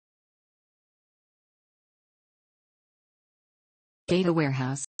Data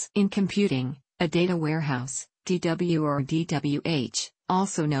warehouse. In computing, a data warehouse, DW or DWH,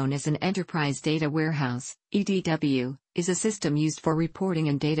 also known as an enterprise data warehouse, EDW, is a system used for reporting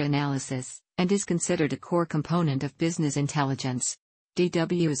and data analysis, and is considered a core component of business intelligence.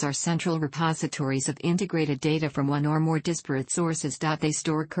 DWs are central repositories of integrated data from one or more disparate sources. They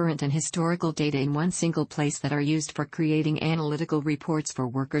store current and historical data in one single place that are used for creating analytical reports for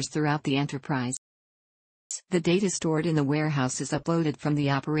workers throughout the enterprise. The data stored in the warehouse is uploaded from the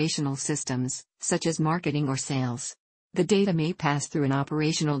operational systems, such as marketing or sales. The data may pass through an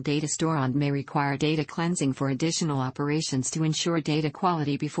operational data store and may require data cleansing for additional operations to ensure data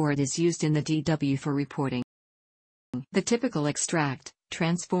quality before it is used in the DW for reporting. The typical extract,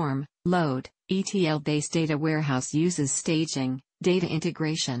 transform, load, ETL-based data warehouse uses staging, data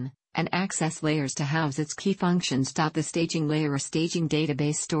integration, and access layers to house its key functions. The staging layer or staging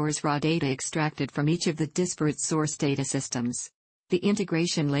database stores raw data extracted from each of the disparate source data systems. The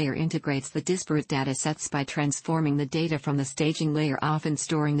integration layer integrates the disparate data sets by transforming the data from the staging layer, often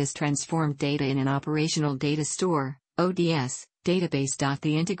storing this transformed data in an operational data store, ODS, database.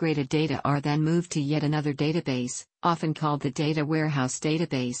 The integrated data are then moved to yet another database, often called the data warehouse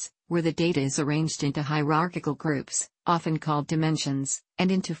database, where the data is arranged into hierarchical groups, often called dimensions,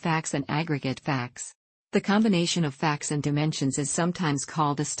 and into facts and aggregate facts. The combination of facts and dimensions is sometimes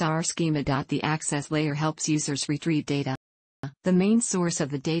called a star schema. The access layer helps users retrieve data. The main source of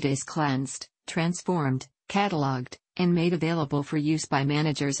the data is cleansed, transformed, cataloged, and made available for use by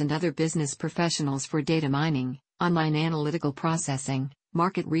managers and other business professionals for data mining, online analytical processing,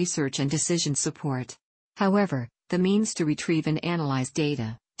 market research and decision support. However, the means to retrieve and analyze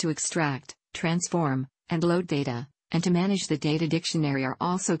data, to extract, transform, and load data, and to manage the data dictionary are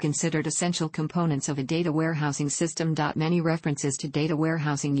also considered essential components of a data warehousing system. Many references to data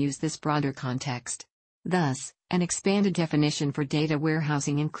warehousing use this broader context. Thus, an expanded definition for data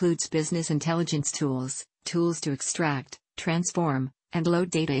warehousing includes business intelligence tools, tools to extract, transform, and load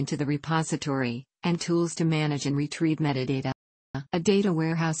data into the repository, and tools to manage and retrieve metadata. A data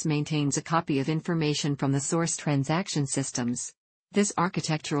warehouse maintains a copy of information from the source transaction systems. This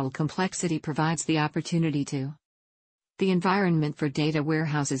architectural complexity provides the opportunity to. The environment for data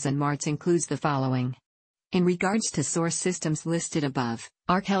warehouses and marts includes the following. In regards to source systems listed above,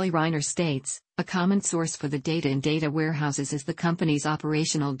 R. Kelly Reiner states, a common source for the data in data warehouses is the company's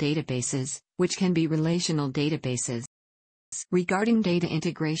operational databases, which can be relational databases. Regarding data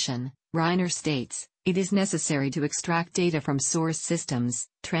integration, Reiner states, it is necessary to extract data from source systems,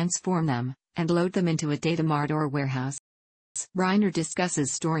 transform them, and load them into a data mart or warehouse. Reiner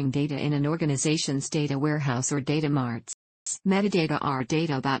discusses storing data in an organization's data warehouse or data marts. Metadata are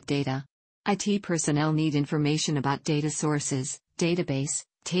data about data. IT personnel need information about data sources, database,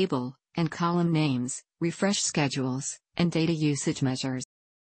 table, and column names, refresh schedules, and data usage measures.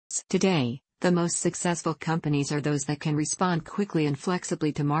 Today, the most successful companies are those that can respond quickly and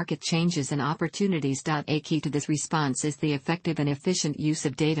flexibly to market changes and opportunities. A key to this response is the effective and efficient use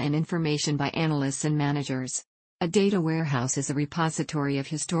of data and information by analysts and managers. A data warehouse is a repository of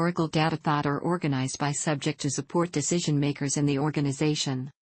historical data thought or organized by subject to support decision makers in the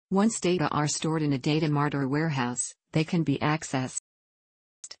organization. Once data are stored in a data mart or warehouse, they can be accessed.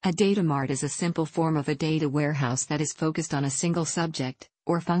 A data mart is a simple form of a data warehouse that is focused on a single subject,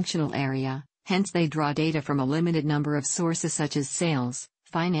 or functional area, hence they draw data from a limited number of sources such as sales,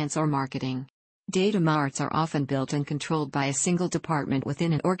 finance or marketing. Data marts are often built and controlled by a single department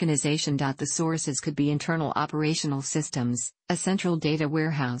within an organization. The sources could be internal operational systems, a central data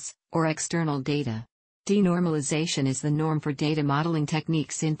warehouse, or external data. Denormalization is the norm for data modeling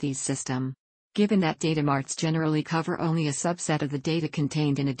techniques in these systems. Given that data marts generally cover only a subset of the data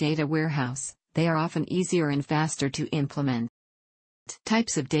contained in a data warehouse, they are often easier and faster to implement.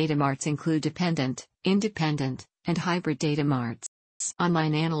 Types of data marts include dependent, independent, and hybrid data marts.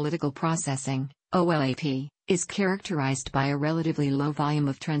 Online analytical processing, OLAP, is characterized by a relatively low volume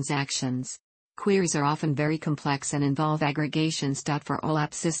of transactions. Queries are often very complex and involve aggregations. For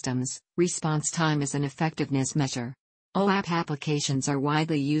OLAP systems, response time is an effectiveness measure. OLAP applications are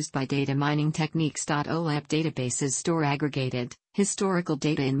widely used by data mining techniques. OLAP databases store aggregated, historical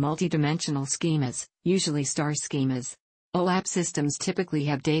data in multidimensional schemas, usually star schemas. OLAP systems typically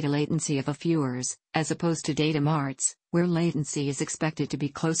have data latency of a few hours, as opposed to data marts, where latency is expected to be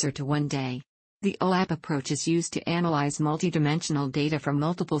closer to 1 day. The OLAP approach is used to analyze multidimensional data from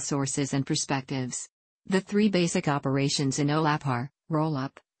multiple sources and perspectives. The three basic operations in OLAP are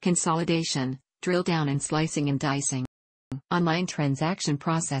roll-up, consolidation, drill down and slicing and dicing. Online transaction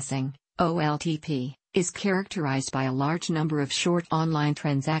processing, OLTP, is characterized by a large number of short online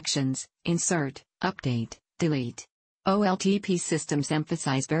transactions, insert, update, delete. OLTP systems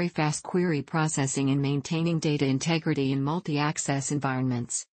emphasize very fast query processing and maintaining data integrity in multi-access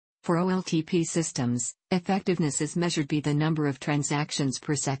environments. For OLTP systems, effectiveness is measured by the number of transactions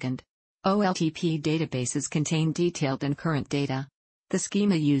per second. OLTP databases contain detailed and current data. The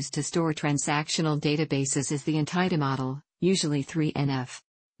schema used to store transactional databases is the entity model, usually 3NF.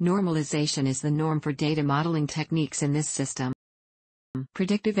 Normalization is the norm for data modeling techniques in this system.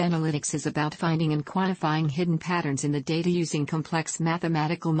 Predictive analytics is about finding and quantifying hidden patterns in the data using complex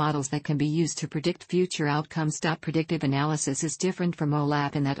mathematical models that can be used to predict future outcomes. Predictive analysis is different from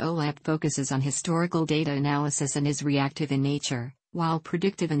OLAP in that OLAP focuses on historical data analysis and is reactive in nature, while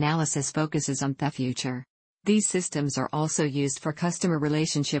predictive analysis focuses on the future. These systems are also used for customer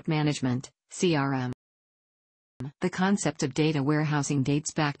relationship management, CRM. The concept of data warehousing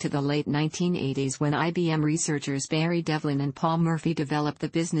dates back to the late 1980s when IBM researchers Barry Devlin and Paul Murphy developed the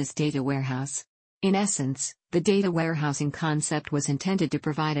business data warehouse. In essence, the data warehousing concept was intended to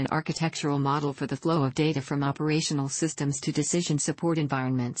provide an architectural model for the flow of data from operational systems to decision support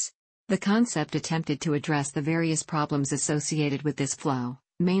environments. The concept attempted to address the various problems associated with this flow,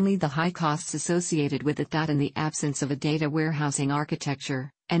 mainly the high costs associated with it. In the absence of a data warehousing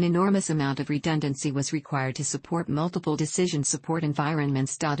architecture, an enormous amount of redundancy was required to support multiple decision support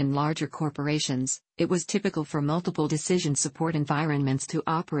environments. In larger corporations, it was typical for multiple decision support environments to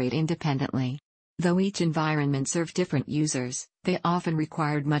operate independently. Though each environment served different users, they often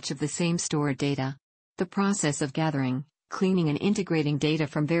required much of the same stored data. The process of gathering, cleaning and integrating data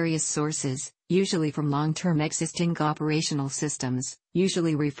from various sources, usually from long-term existing operational systems,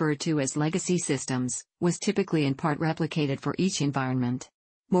 usually referred to as legacy systems, was typically in part replicated for each environment.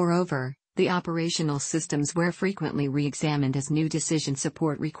 Moreover, the operational systems were frequently re-examined as new decision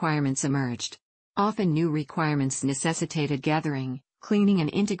support requirements emerged. Often new requirements necessitated gathering, cleaning and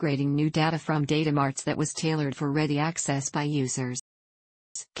integrating new data from data marts that was tailored for ready access by users.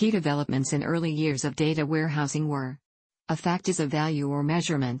 Key developments in early years of data warehousing were: a fact is a value or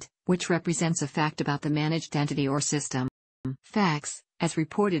measurement, which represents a fact about the managed entity or system. Facts, as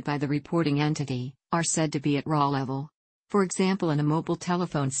reported by the reporting entity, are said to be at raw level. For example, in a mobile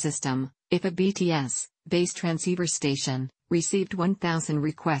telephone system, if a BTS, base transceiver station, received 1,000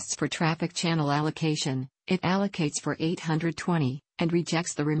 requests for traffic channel allocation, it allocates for 820, and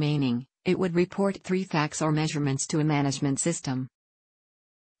rejects the remaining, it would report 3 facts or measurements to a management system.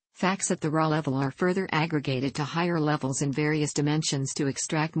 Facts at the raw level are further aggregated to higher levels in various dimensions to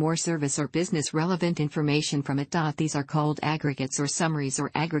extract more service or business relevant information from it. These are called aggregates or summaries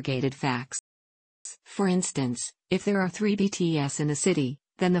or aggregated facts. For instance, if there are 3 BTS in the city,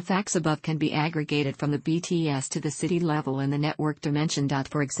 then the facts above can be aggregated from the BTS to the city level in the network dimension.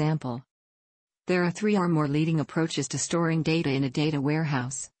 For example, there are 3 or more leading approaches to storing data in a data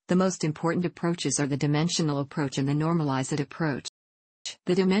warehouse. The most important approaches are the dimensional approach and the normalized approach.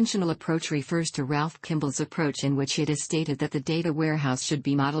 The dimensional approach refers to Ralph Kimball's approach, in which it is stated that the data warehouse should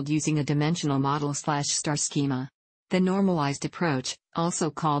be modeled using a dimensional model/star schema. The normalized approach,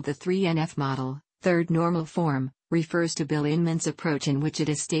 also called the 3NF model, third normal form, refers to Bill Inman's approach, in which it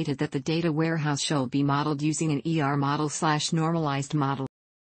is stated that the data warehouse should be modeled using an ER model/normalized model.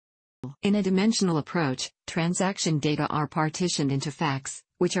 In a dimensional approach, transaction data are partitioned into facts,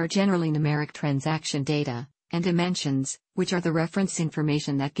 which are generally numeric transaction data, and dimensions, which are the reference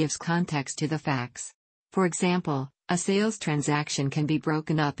information that gives context to the facts. For example, a sales transaction can be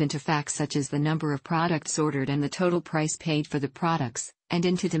broken up into facts such as the number of products ordered and the total price paid for the products, and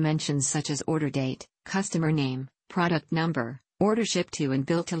into dimensions such as order date, customer name, product number, order shipped to and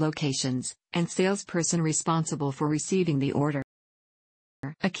billed to locations, and salesperson responsible for receiving the order.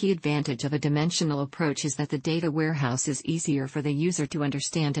 A key advantage of a dimensional approach is that the data warehouse is easier for the user to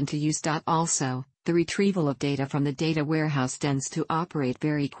understand and to use. Also, the retrieval of data from the data warehouse tends to operate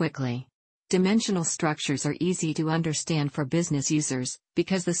very quickly. Dimensional structures are easy to understand for business users,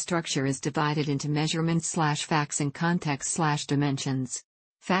 because the structure is divided into measurements/facts and context/dimensions.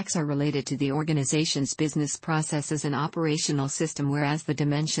 Facts are related to the organization's business processes and operational system, whereas the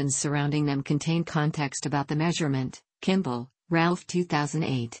dimensions surrounding them contain context about the measurement. Kimball, Ralph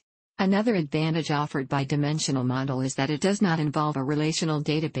 2008. Another advantage offered by dimensional model is that it does not involve a relational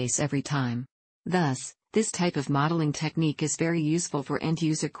database every time. Thus, this type of modeling technique is very useful for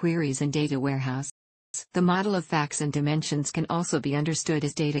end-user queries and data warehouse. The model of facts and dimensions can also be understood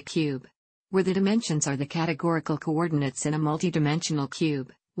as data cube, where the dimensions are the categorical coordinates in a multidimensional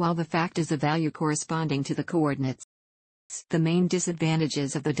cube, while the fact is a value corresponding to the coordinates. The main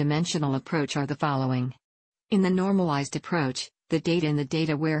disadvantages of the dimensional approach are the following. In the normalized approach, the data in the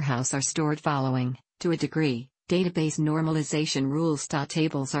data warehouse are stored following, to a degree, Database normalization rules.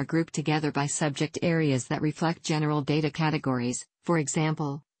 Tables are grouped together by subject areas that reflect general data categories, for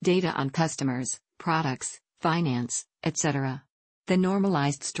example, data on customers, products, finance, etc. The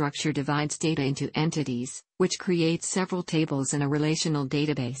normalized structure divides data into entities, which creates several tables in a relational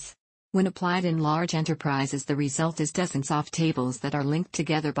database. When applied in large enterprises, the result is dozens of tables that are linked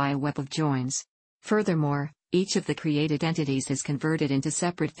together by a web of joins. Furthermore, each of the created entities is converted into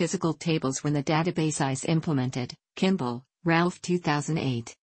separate physical tables when the database is implemented. Kimball, Ralph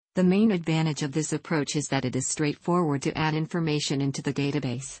 2008. The main advantage of this approach is that it is straightforward to add information into the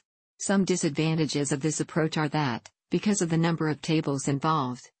database. Some disadvantages of this approach are that, because of the number of tables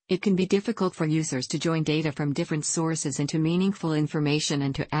involved, it can be difficult for users to join data from different sources into meaningful information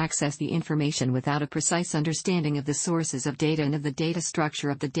and to access the information without a precise understanding of the sources of data and of the data structure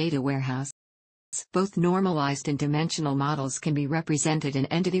of the data warehouse. Both normalized and dimensional models can be represented in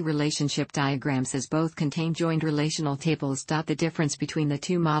entity relationship diagrams as both contain joined relational tables. The difference between the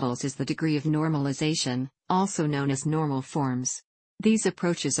two models is the degree of normalization, also known as normal forms. These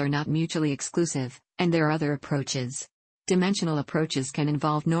approaches are not mutually exclusive, and there are other approaches. Dimensional approaches can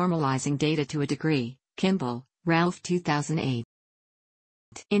involve normalizing data to a degree. Kimball, Ralph 2008.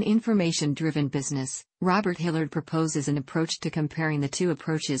 In information-driven business, Robert Hillard proposes an approach to comparing the two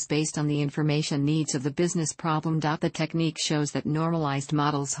approaches based on the information needs of the business problem. The technique shows that normalized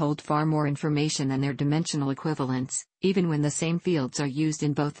models hold far more information than their dimensional equivalents, even when the same fields are used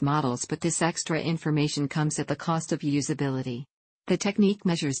in both models, but this extra information comes at the cost of usability. The technique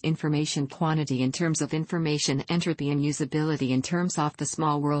measures information quantity in terms of information entropy and usability in terms of the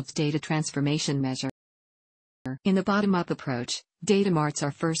small world's data transformation measure. In the bottom-up approach, data marts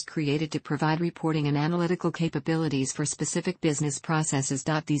are first created to provide reporting and analytical capabilities for specific business processes.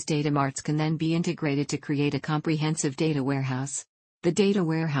 These data marts can then be integrated to create a comprehensive data warehouse. The data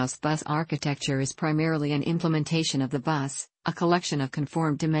warehouse bus architecture is primarily an implementation of the bus, a collection of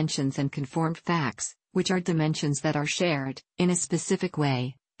conformed dimensions and conformed facts, which are dimensions that are shared, in a specific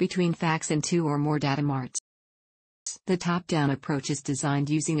way, between facts and two or more data marts. The top-down approach is designed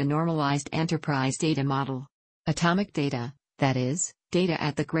using a normalized enterprise data model. Atomic data, that is, data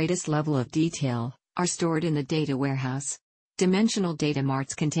at the greatest level of detail, are stored in the data warehouse. Dimensional data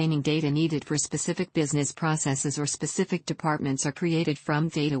marts containing data needed for specific business processes or specific departments are created from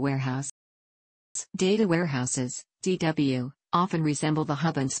data warehouse. Data warehouses, DW, often resemble the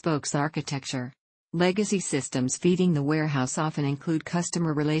hub and spokes architecture. Legacy systems feeding the warehouse often include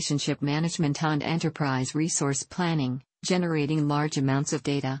customer relationship management and enterprise resource planning, generating large amounts of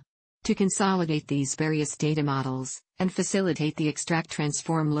data. To consolidate these various data models, and facilitate the extract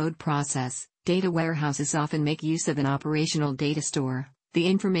transform load process, data warehouses often make use of an operational data store, the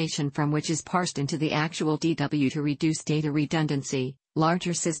information from which is parsed into the actual DW to reduce data redundancy.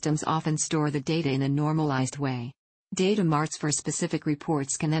 Larger systems often store the data in a normalized way. Data marts for specific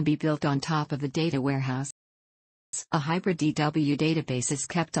reports can then be built on top of the data warehouse. A hybrid DW database is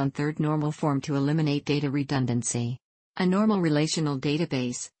kept on third normal form to eliminate data redundancy. A normal relational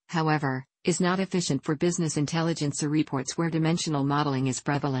database, however, is not efficient for business intelligence or reports where dimensional modeling is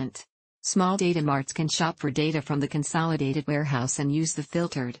prevalent. Small data marts can shop for data from the consolidated warehouse and use the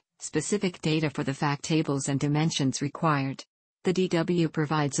filtered, specific data for the fact tables and dimensions required. The DW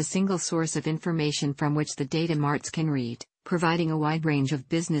provides a single source of information from which the data marts can read, providing a wide range of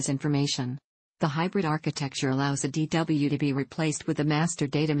business information. The hybrid architecture allows a DW to be replaced with a master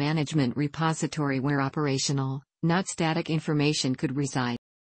data management repository where operational, not static information could reside.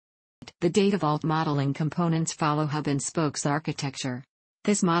 The data vault modeling components follow hub and spokes architecture.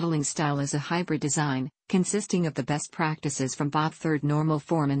 This modeling style is a hybrid design, consisting of the best practices from both third normal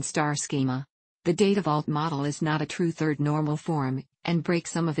form and star schema. The data vault model is not a true third normal form, and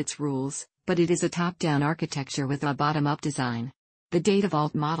breaks some of its rules, but it is a top-down architecture with a bottom-up design. The data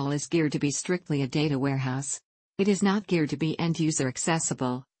vault model is geared to be strictly a data warehouse. It is not geared to be end-user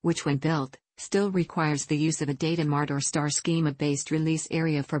accessible, which when built, still requires the use of a data mart or star schema-based release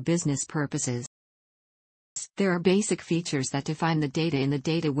area for business purposes. There are basic features that define the data in the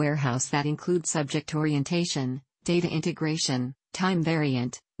data warehouse that include subject orientation, data integration, time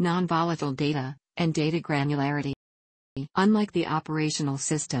variant, non-volatile data, and data granularity. Unlike the operational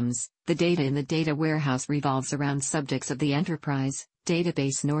systems, the data in the data warehouse revolves around subjects of the enterprise,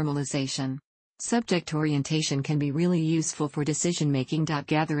 database normalization. Subject orientation can be really useful for decision-making.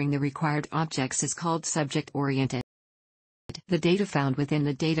 Gathering the required objects is called subject-oriented. The data found within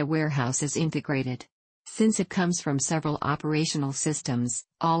the data warehouse is integrated. Since it comes from several operational systems,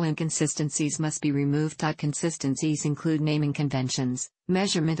 all inconsistencies must be removed. Consistencies include naming conventions,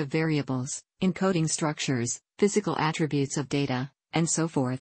 measurement of variables, encoding structures, physical attributes of data, and so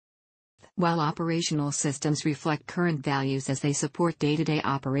forth. While operational systems reflect current values as they support day-to-day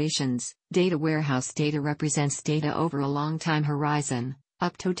operations, data warehouse data represents data over a long time horizon,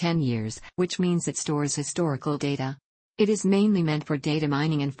 up to 10 years, which means it stores historical data. It is mainly meant for data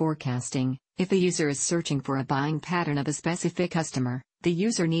mining and forecasting. If a user is searching for a buying pattern of a specific customer, the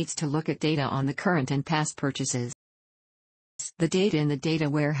user needs to look at data on the current and past purchases. The data in the data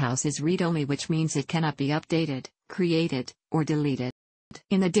warehouse is read-only, which means it cannot be updated, created, or deleted.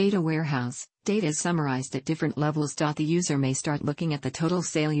 In the data warehouse, data is summarized at different levels. The user may start looking at the total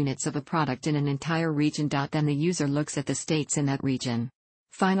sale units of a product in an entire region. Then the user looks at the states in that region.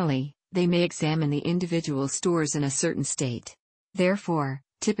 Finally, they may examine the individual stores in a certain state. Therefore,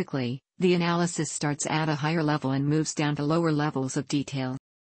 typically, the analysis starts at a higher level and moves down to lower levels of detail.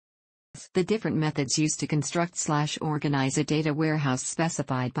 The different methods used to construct/organize a data warehouse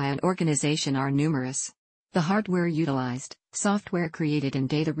specified by an organization are numerous. The hardware utilized, software created, and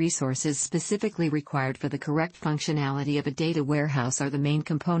data resources specifically required for the correct functionality of a data warehouse are the main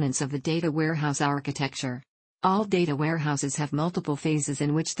components of the data warehouse architecture. All data warehouses have multiple phases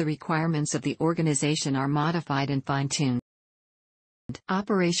in which the requirements of the organization are modified and fine-tuned.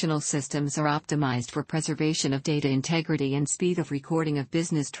 Operational systems are optimized for preservation of data integrity and speed of recording of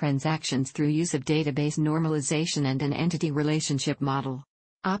business transactions through use of database normalization and an entity relationship model.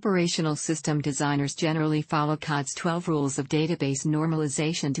 Operational system designers generally follow COD's 12 rules of database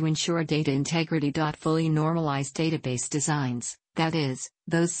normalization to ensure data integrity. Fully normalized database designs, that is,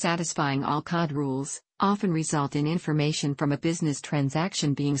 those satisfying all COD rules, often result in information from a business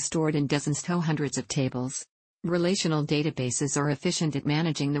transaction being stored in dozens to hundreds of tables. Relational databases are efficient at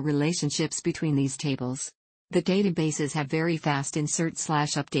managing the relationships between these tables. The databases have very fast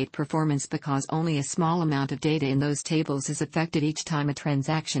insert/update performance because only a small amount of data in those tables is affected each time a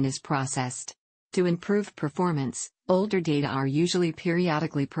transaction is processed. To improve performance, older data are usually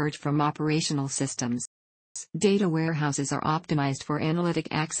periodically purged from operational systems. Data warehouses are optimized for analytic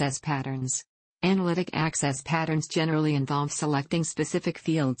access patterns. Analytic access patterns generally involve selecting specific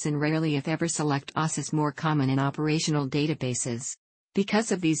fields and rarely if ever select OS is more common in operational databases.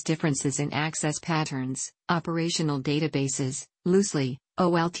 Because of these differences in access patterns, operational databases, loosely,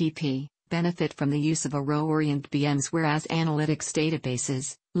 OLTP, benefit from the use of a row-oriented BMs, whereas analytics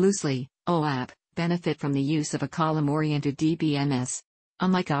databases, loosely, OLAP, benefit from the use of a column-oriented DBMS.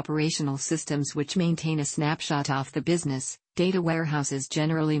 Unlike operational systems which maintain a snapshot of the business, data warehouses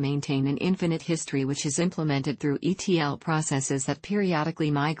generally maintain an infinite history which is implemented through ETL processes that periodically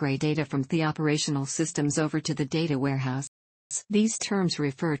migrate data from the operational systems over to the data warehouse. These terms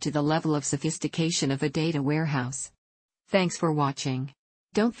refer to the level of sophistication of a data warehouse. Thanks for watching.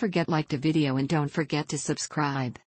 Don't forget to like the video and don't forget to subscribe.